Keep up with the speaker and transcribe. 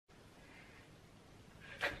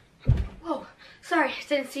Sorry, I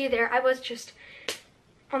didn't see you there. I was just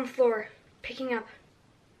on the floor picking up.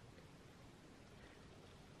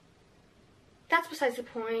 That's besides the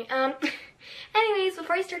point. Anyways,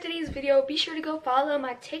 before I start today's video, be sure to go follow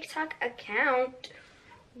my TikTok account.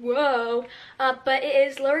 Whoa. But it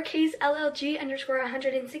is lowercase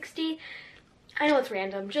LLG_160. I know it's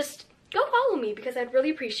random. Just go follow me because I'd really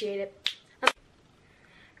appreciate it.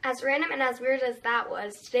 As random and as weird as that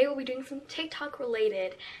was, today we'll be doing some TikTok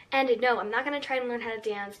related. And no, I'm not going to try and learn how to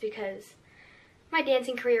dance because my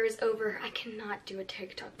dancing career is over. I cannot do a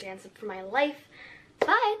TikTok dance for my life.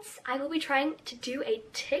 But I will be trying to do a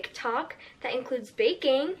TikTok that includes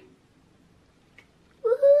baking.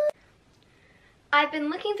 Woohoo! I've been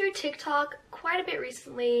looking through TikTok quite a bit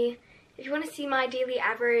recently. If you want to see my daily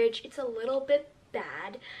average, it's a little bit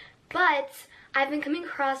bad. But I've been coming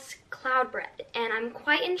across cloud bread, and I'm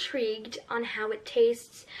quite intrigued on how it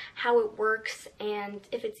tastes, how it works, and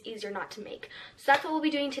if it's easy or not to make. So that's what we'll be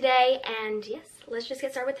doing today, and yes, let's just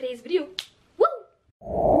get started with today's video. Woo!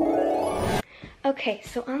 Okay,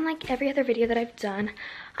 so unlike every other video that I've done,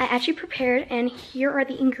 I actually prepared, and here are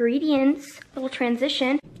the ingredients. Little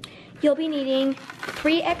transition. You'll be needing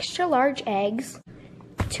 3 extra large eggs,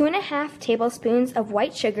 2.5 tablespoons of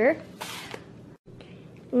white sugar,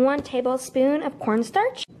 1 tablespoon of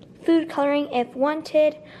cornstarch, food coloring if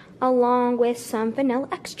wanted, along with some vanilla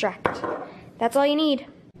extract. That's all you need.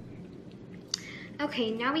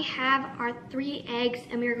 Okay, now we have our 3 eggs,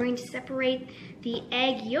 and we are going to separate the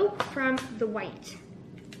egg yolk from the white.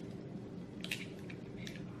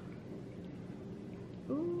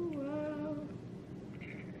 Ooh, wow.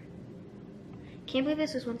 Can't believe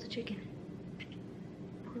this was once a chicken.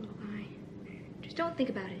 Poor little guy. Just don't think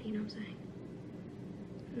about it, you know what I'm saying?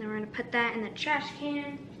 And then we're going to put that in the trash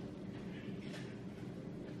can.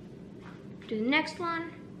 Do the next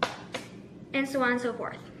one, and so on and so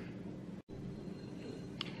forth.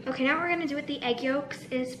 Okay, now what we're going to do with the egg yolks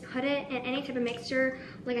is put it in any type of mixer,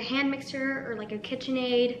 like a hand mixer or like a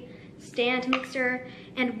KitchenAid stand mixer,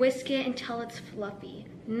 and whisk it until it's fluffy,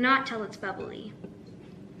 not till it's bubbly.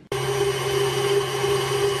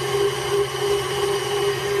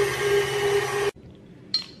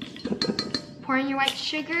 Pour in your white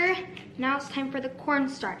sugar. Now it's time for the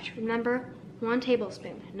cornstarch. Remember, 1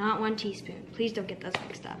 tablespoon, not 1 teaspoon. Please don't get those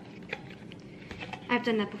mixed up. I've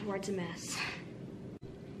done that before, it's a mess.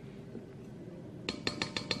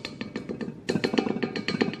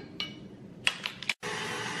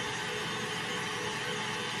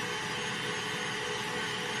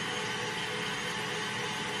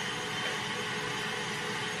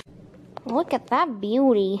 Look at that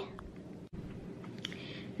beauty.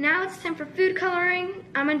 Now it's time for food coloring.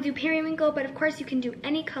 I'm going to do periwinkle, but of course you can do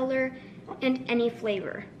any color and any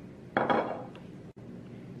flavor.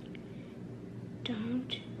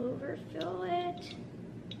 Don't overfill it.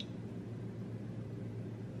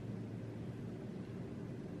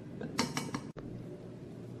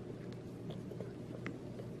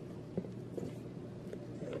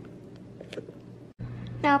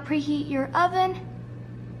 Now preheat your oven.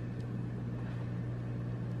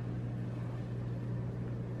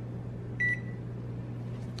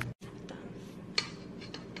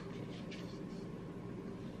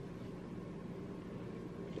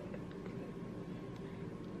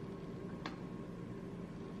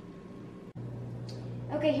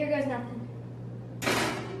 Okay, here goes nothing.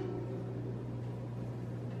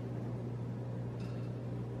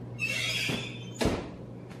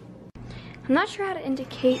 I'm not sure how to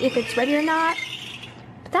indicate if it's ready or not,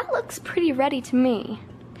 but that looks pretty ready to me.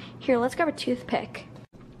 Here, let's grab a toothpick.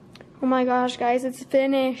 Oh my gosh, guys, it's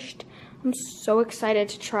finished. I'm so excited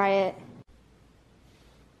to try it.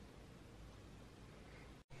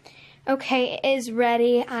 Okay, it is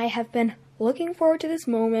ready. I have been looking forward to this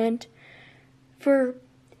moment for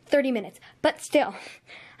 30 minutes, but still,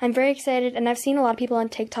 I'm very excited, and I've seen a lot of people on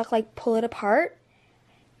TikTok like pull it apart.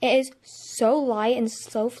 It is so light and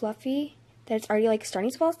so fluffy that it's already like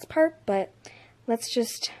starting to fall apart, but let's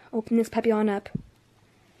just open this puppy on up.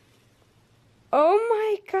 Oh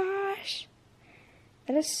my gosh,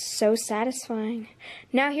 that is so satisfying.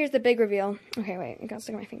 Now here's the big reveal. Okay, wait, I gotta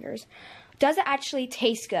stick my fingers. Does it actually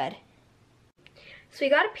taste good? So we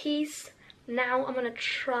got a piece. Now I'm gonna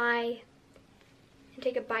try and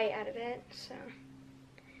take a bite out of it, so.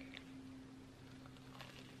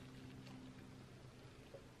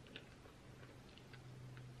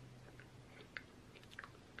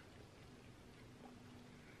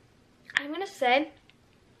 I'm gonna say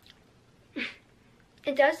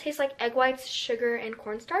it does taste like egg whites, sugar, and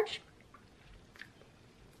cornstarch,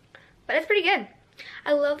 but it's pretty good.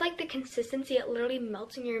 I love like the consistency. It literally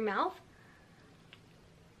melts in your mouth.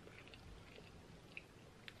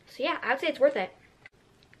 So yeah, I would say it's worth it.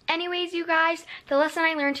 Anyways, you guys, the lesson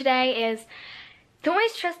I learned today is don't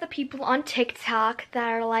always trust the people on TikTok that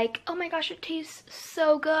are like, oh my gosh, it tastes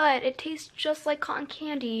so good. It tastes just like cotton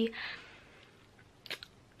candy.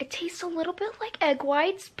 It tastes a little bit like egg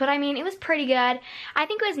whites, but I mean, it was pretty good. I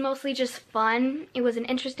think it was mostly just fun. It was an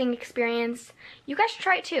interesting experience. You guys should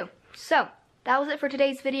try it too. So, that was it for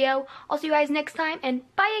today's video. I'll see you guys next time, and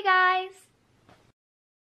bye, you guys!